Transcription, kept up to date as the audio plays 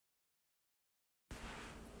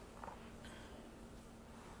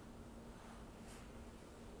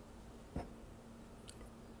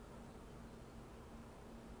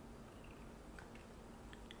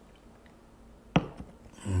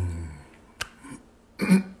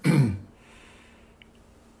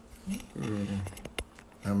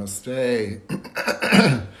Namaste.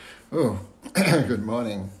 Oh, good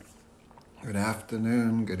morning, good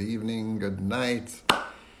afternoon, good evening, good night,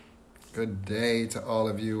 good day to all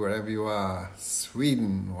of you wherever you are.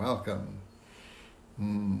 Sweden, welcome.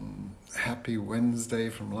 Happy Wednesday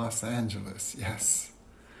from Los Angeles, yes.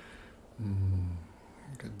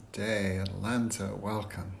 Good day, Atlanta,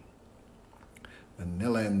 welcome.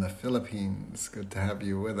 Manila in the Philippines, good to have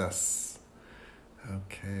you with us.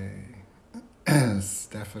 Okay.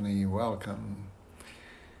 Stephanie, welcome.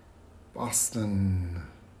 Boston.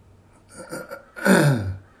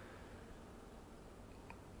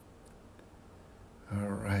 All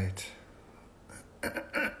right. I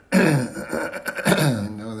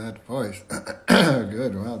know that voice.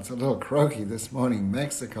 Good. Well, it's a little croaky this morning.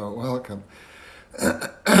 Mexico, welcome.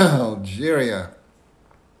 Algeria.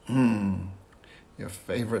 Your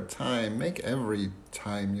favorite time. Make every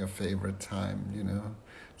time your favorite time, you know.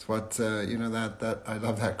 It's what, that I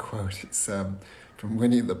love that quote. It's from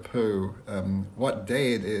Winnie the Pooh. What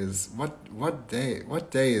day it is? What day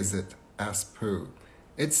is it? Asked Pooh.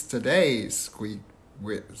 It's today, squeak.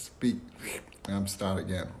 Speak. Start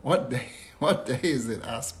again. What day is it?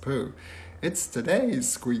 Asked Pooh. It's today,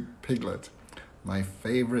 squeaked Piglet. My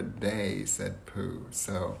favorite day, said Pooh.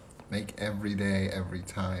 So make every day, every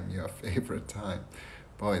time your favorite time.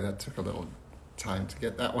 Boy, that took a little time to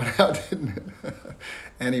get that one out, didn't it?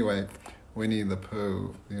 Anyway, Winnie the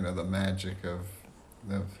Pooh, the magic of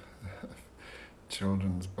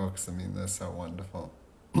children's books. I mean, they're so wonderful.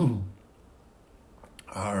 All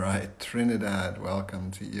right, Trinidad, welcome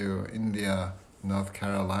to you. India, North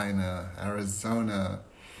Carolina, Arizona,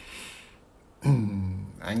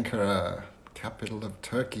 Ankara, capital of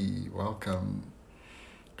Turkey, welcome.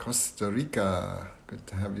 Costa Rica, good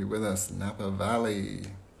to have you with us. Napa Valley.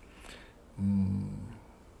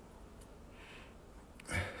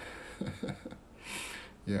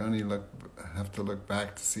 You only have to look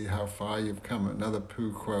back to see how far you've come. Another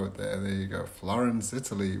Pooh quote there. There you go. Florence,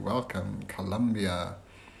 Italy, welcome. Colombia.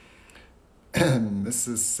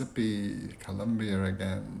 Mississippi, Colombia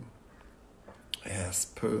again. Yes,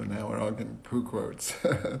 Pooh. Now we're all getting Pooh quotes.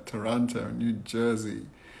 Toronto, New Jersey.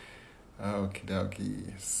 Okie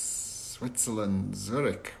dokie. Switzerland,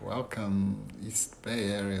 Zurich, welcome. East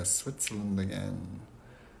Bay Area, Switzerland again.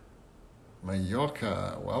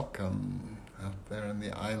 Mallorca, welcome. Out there in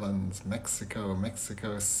the islands. Mexico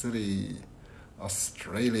City.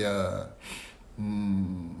 Australia.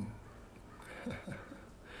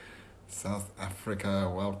 South Africa,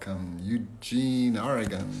 welcome. Eugene,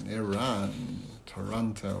 Oregon. Iran.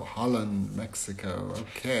 Toronto, Holland, Mexico.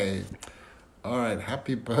 Okay. All right,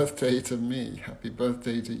 happy birthday to me. Happy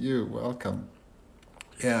birthday to you. Welcome.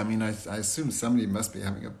 Yeah, I mean, I assume somebody must be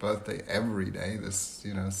having a birthday every day. There's,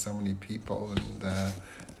 so many people.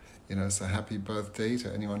 And, so happy birthday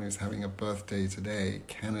to anyone who's having a birthday today.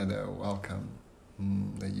 Canada, welcome.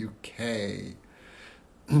 The UK.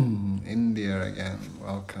 India again,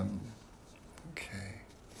 welcome. Okay.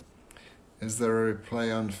 Is there a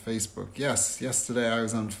replay on Facebook? Yes, yesterday I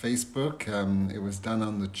was on Facebook. It was done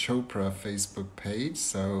on the Chopra Facebook page,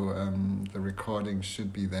 so the recording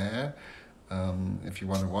should be there. If you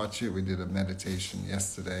want to watch it, we did a meditation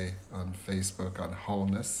yesterday on Facebook on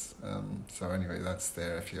wholeness. So anyway, that's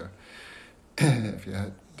there. If you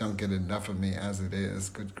don't get enough of me as it is,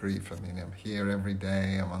 good grief. I mean, I'm here every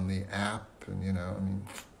day. I'm on the app, and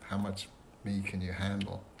how much me can you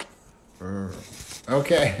handle?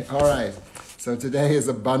 Okay, all right. So today is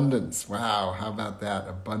abundance. Wow, how about that?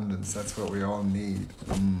 Abundance, that's what we all need.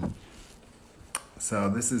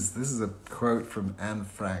 So this is a quote from Anne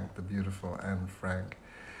Frank, the beautiful Anne Frank.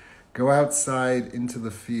 Go outside into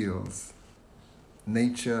the fields,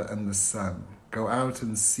 nature and the sun. Go out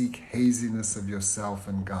and seek haziness of yourself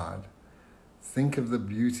and God. Think of the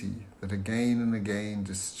beauty that again and again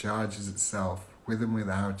discharges itself with and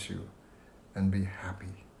without you, and be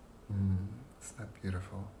happy. Isn't that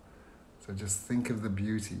beautiful? So just think of the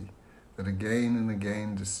beauty that again and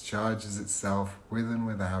again discharges itself with and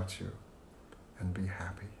without you, and be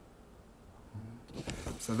happy.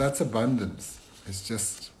 So that's abundance.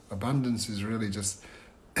 Abundance is really just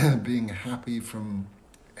being happy from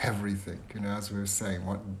everything. As we were saying,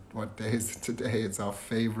 what day is it today? It's our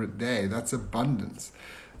favorite day. That's abundance.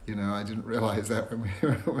 I didn't realize that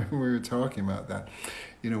when we were talking about that.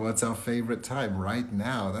 What's our favorite time? Right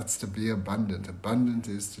now, that's to be abundant. Abundant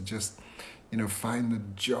is to just, find the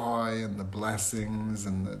joy and the blessings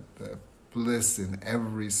and the bliss in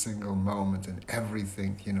every single moment and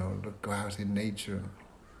everything, go out in nature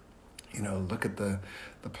Look at the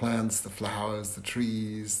plants, the flowers, the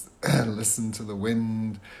trees, listen to the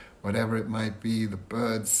wind, whatever it might be, the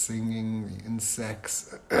birds singing, the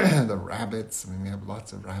insects, the rabbits. We have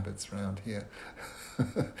lots of rabbits around here.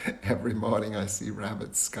 Every morning I see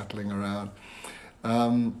rabbits scuttling around.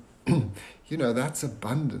 That's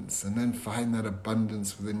abundance. And then find that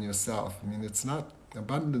abundance within yourself. It's not,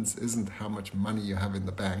 abundance isn't how much money you have in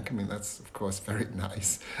the bank. That's of course very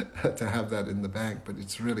nice to have that in the bank, but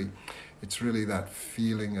it's really that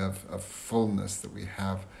feeling of fullness that we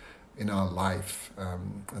have in our life,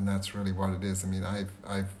 and that's really what it is.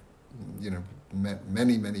 I've met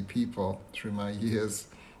many people through my years,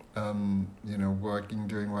 working,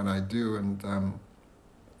 doing what I do, and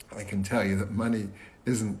I can tell you that money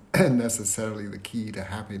isn't necessarily the key to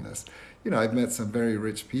happiness. I've met some very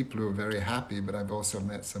rich people who are very happy, but I've also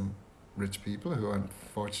met some rich people who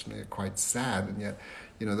unfortunately are quite sad, and yet,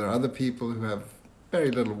 there are other people who have very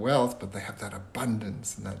little wealth, but they have that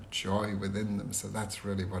abundance and that joy within them. So that's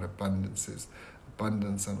really what abundance is.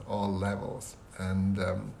 Abundance on all levels. And,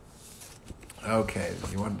 okay,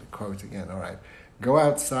 you want the quote again? All right. Go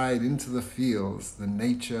outside into the fields, the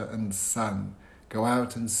nature and sun. Go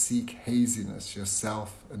out and seek haziness,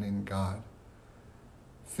 yourself and in God.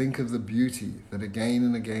 Think of the beauty that again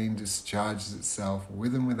and again discharges itself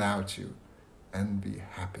with and without you, and be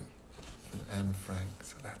happy. Anne Frank,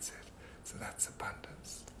 so that's it. So that's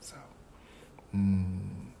abundance. So,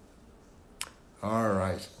 all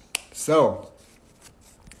right. So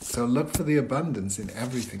look for the abundance in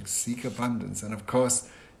everything. Seek abundance. And of course,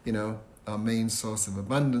 our main source of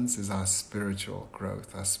abundance is our spiritual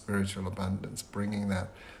growth, our spiritual abundance, bringing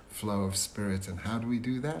that flow of spirit. And how do we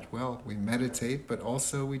do that? Well, we meditate, but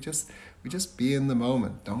also we just be in the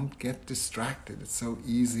moment. Don't get distracted. It's so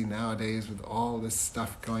easy nowadays with all this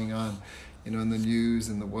stuff going on, in the news,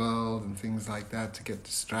 in the world, and things like that, to get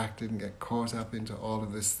distracted and get caught up into all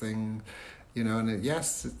of this thing, and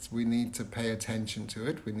we need to pay attention to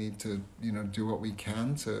it. We need to, do what we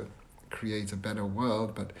can to create a better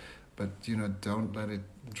world, but don't let it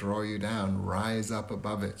draw you down. Rise up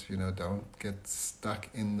above it, don't get stuck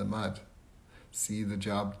in the mud. See the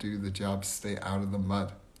job, do the job, stay out of the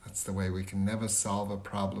mud. That's the way. We can never solve a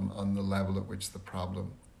problem on the level at which the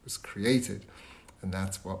problem was created. And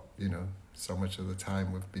that's what, so much of the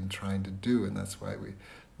time we've been trying to do, and that's why we're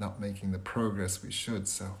not making the progress we should.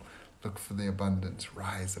 So look for the abundance,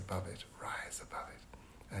 rise above it,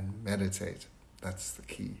 and meditate. That's the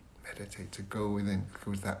key. Meditate, to go within,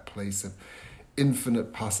 go to that place of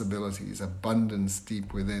infinite possibilities, abundance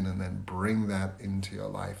deep within, and then bring that into your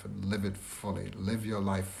life and live it fully. Live your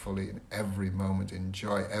life fully in every moment.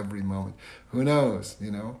 Enjoy every moment. Who knows,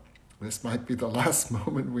 this might be the last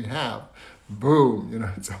moment we have. Boom,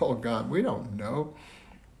 it's all gone. We don't know.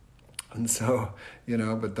 And so,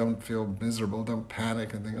 but don't feel miserable. Don't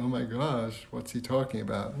panic and think, oh my gosh, what's he talking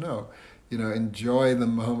about? No, enjoy the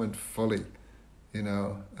moment fully,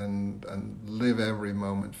 and live every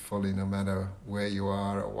moment fully, no matter where you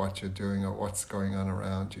are or what you're doing or what's going on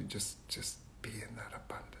around you. Just be in that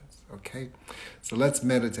abundance, okay? So let's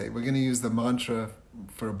meditate. We're going to use the mantra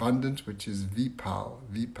for abundance, which is Vipal,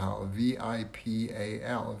 V-I-P-A-L,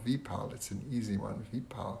 Vipal. It's an easy one,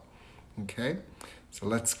 Vipal, okay? So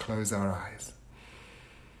let's close our eyes.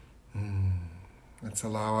 Let's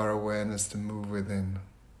allow our awareness to move within.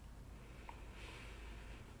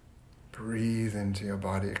 Breathe into your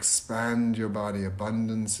body, expand your body.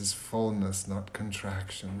 Abundance is fullness, not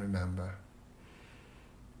contraction, remember.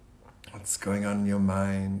 What's going on in your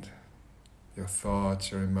mind, your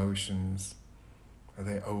thoughts, your emotions? Are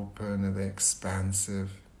they open? Are they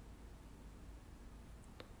expansive?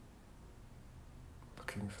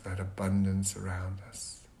 Looking for that abundance around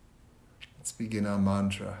us. Let's begin our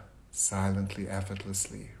mantra silently,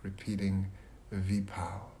 effortlessly, repeating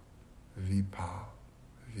Vipal, Vipal,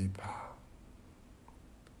 Vipal.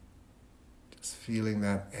 Just feeling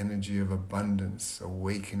that energy of abundance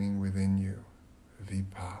awakening within you.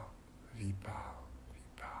 Vipal, Vipal,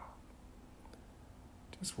 Vipal.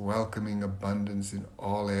 Just welcoming abundance in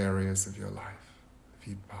all areas of your life.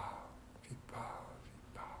 Vipal, Vipal,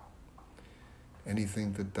 Vipal.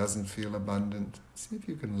 Anything that doesn't feel abundant, see if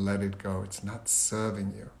you can let it go. It's not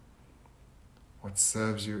serving you. What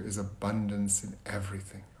serves you is abundance in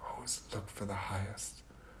everything. Always look for the highest.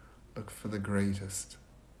 Look for the greatest.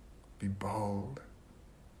 Be bold.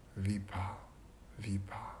 Vipal,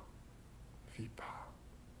 Vipal, Vipal.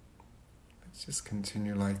 Let's just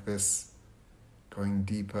continue like this, going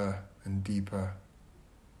deeper and deeper,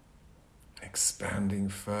 expanding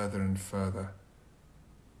further and further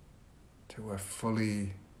till we're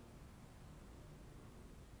fully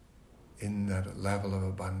in that level of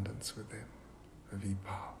abundance within,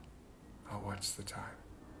 vipa. I'll watch the time.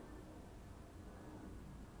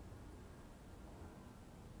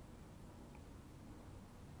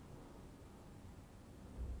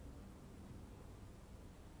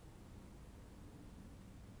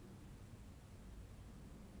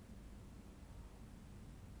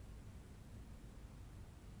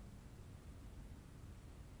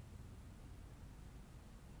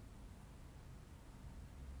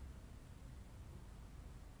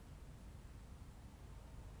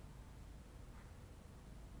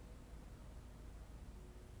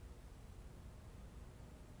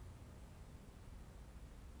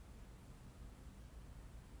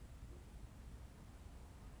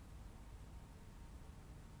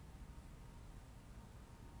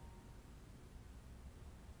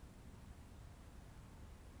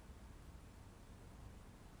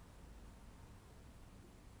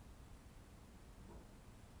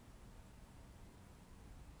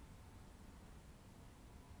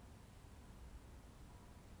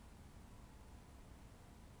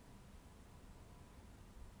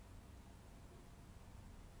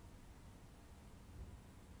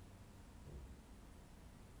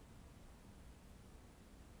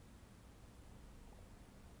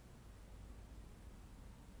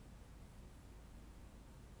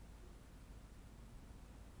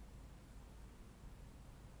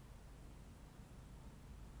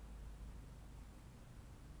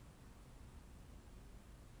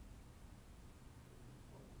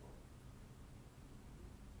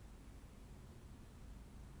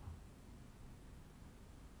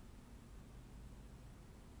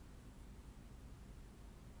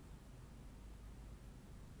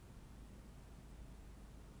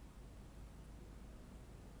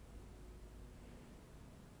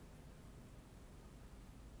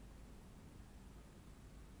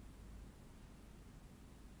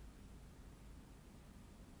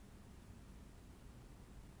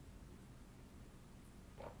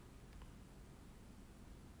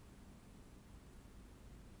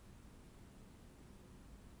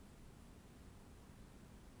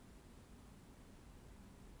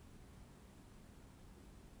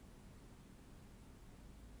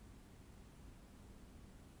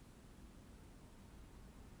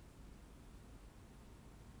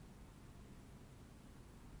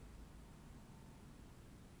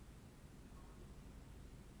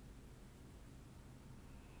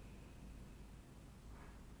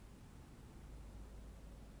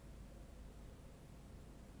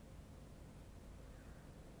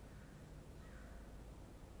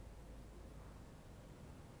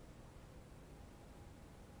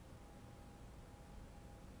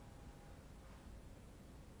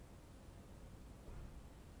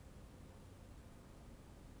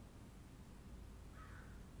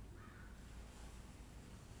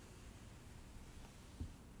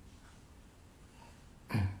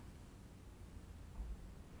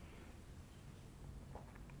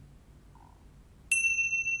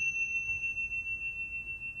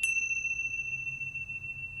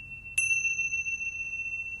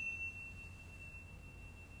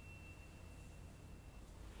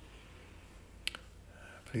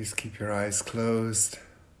 Please keep your eyes closed.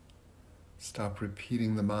 Stop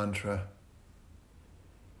repeating the mantra.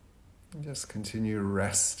 And just continue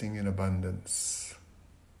resting in abundance.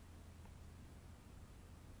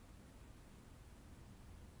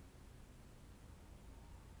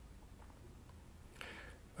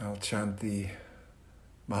 I'll chant the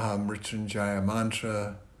Mahamrityunjaya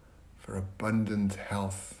mantra for abundant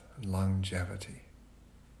health and longevity.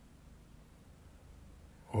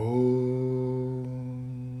 Om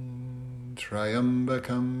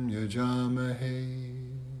Triambakam Yajamahe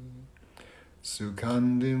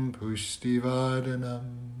Sukhandim Pushtivardanam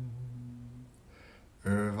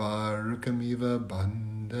Urvarukamiva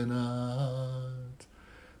Bandhanat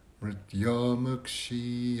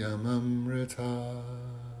Mrityomukshiyamamritat.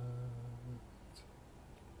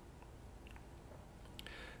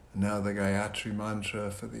 Now the Gayatri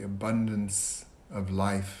mantra for the abundance of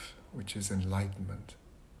life, which is enlightenment.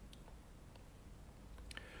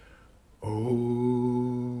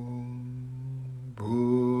 Om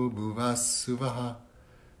Bhuvasuvaha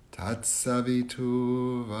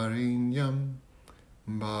Tatsavitu Varinyam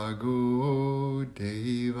Bhago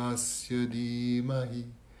Devasya Dhimahi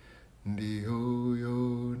Dhiyo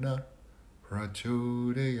Yona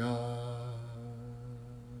Prachodayat.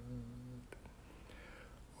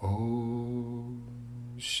 Om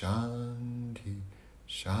Shanti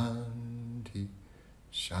Shanti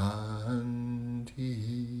Shanti.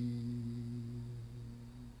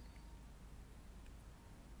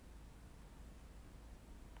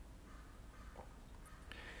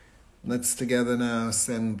 Let's together now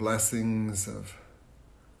send blessings of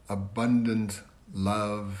abundant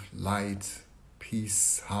love, light,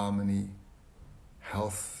 peace, harmony,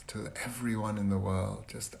 health to everyone in the world,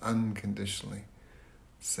 just unconditionally.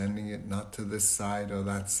 Sending it not to this side or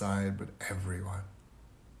that side, but everyone.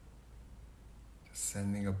 Just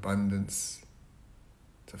sending abundance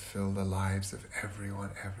to fill the lives of everyone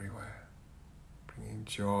everywhere. Bringing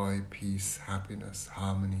joy, peace, happiness,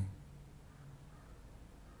 harmony.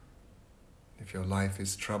 If your life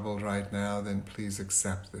is troubled right now, then please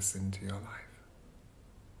accept this into your life.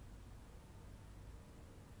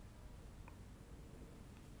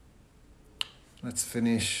 Let's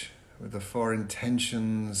finish with the 4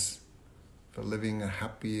 intentions for living a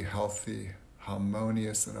happy, healthy,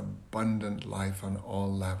 harmonious, and abundant life on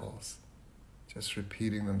all levels. Just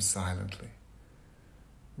repeating them silently.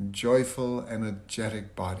 Joyful,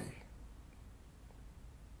 energetic body.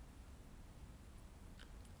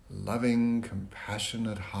 Loving,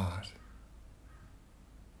 compassionate heart.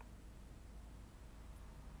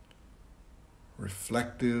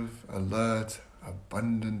 Reflective, alert,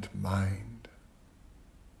 abundant mind.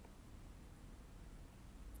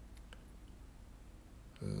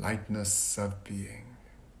 Lightness of being.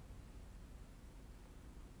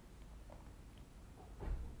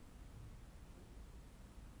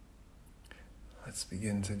 Let's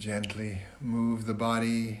begin to gently move the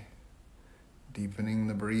body, deepening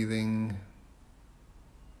the breathing,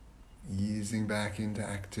 easing back into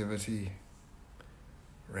activity,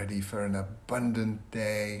 ready for an abundant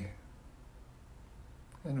day.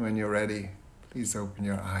 And when you're ready, please open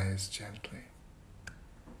your eyes gently.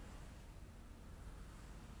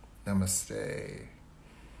 Namaste.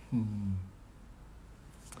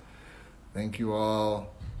 Thank you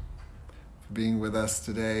all for being with us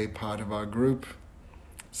today, part of our group.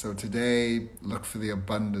 So today, look for the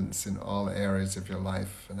abundance in all areas of your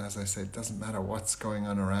life. And as I said, it doesn't matter what's going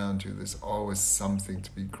on around you. There's always something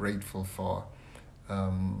to be grateful for.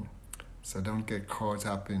 So don't get caught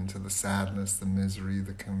up into the sadness, the misery,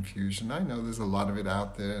 the confusion. I know there's a lot of it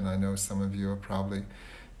out there, and I know some of you are probably,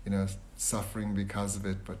 suffering because of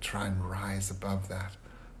it, but try and rise above that.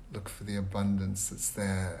 Look for the abundance that's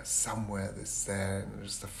there, somewhere that's there, and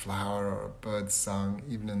there's a flower or a bird's song,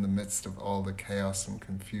 even in the midst of all the chaos and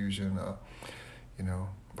confusion, or,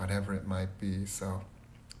 whatever it might be. So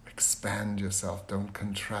expand yourself, don't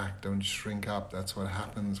contract, don't shrink up. That's what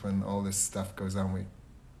happens when all this stuff goes on. We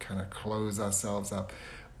kind of close ourselves up.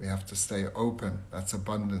 We have to stay open. That's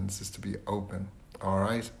abundance, is to be open. All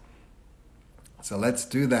right? So let's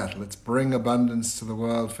do that. Let's bring abundance to the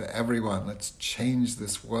world for everyone. Let's change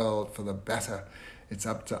this world for the better. It's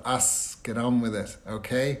up to us. Get on with it,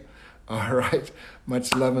 okay? All right.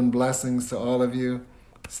 Much love and blessings to all of you.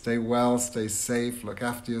 Stay well, stay safe, look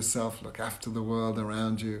after yourself, look after the world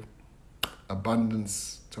around you.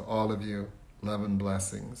 Abundance to all of you. Love and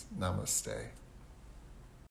blessings. Namaste.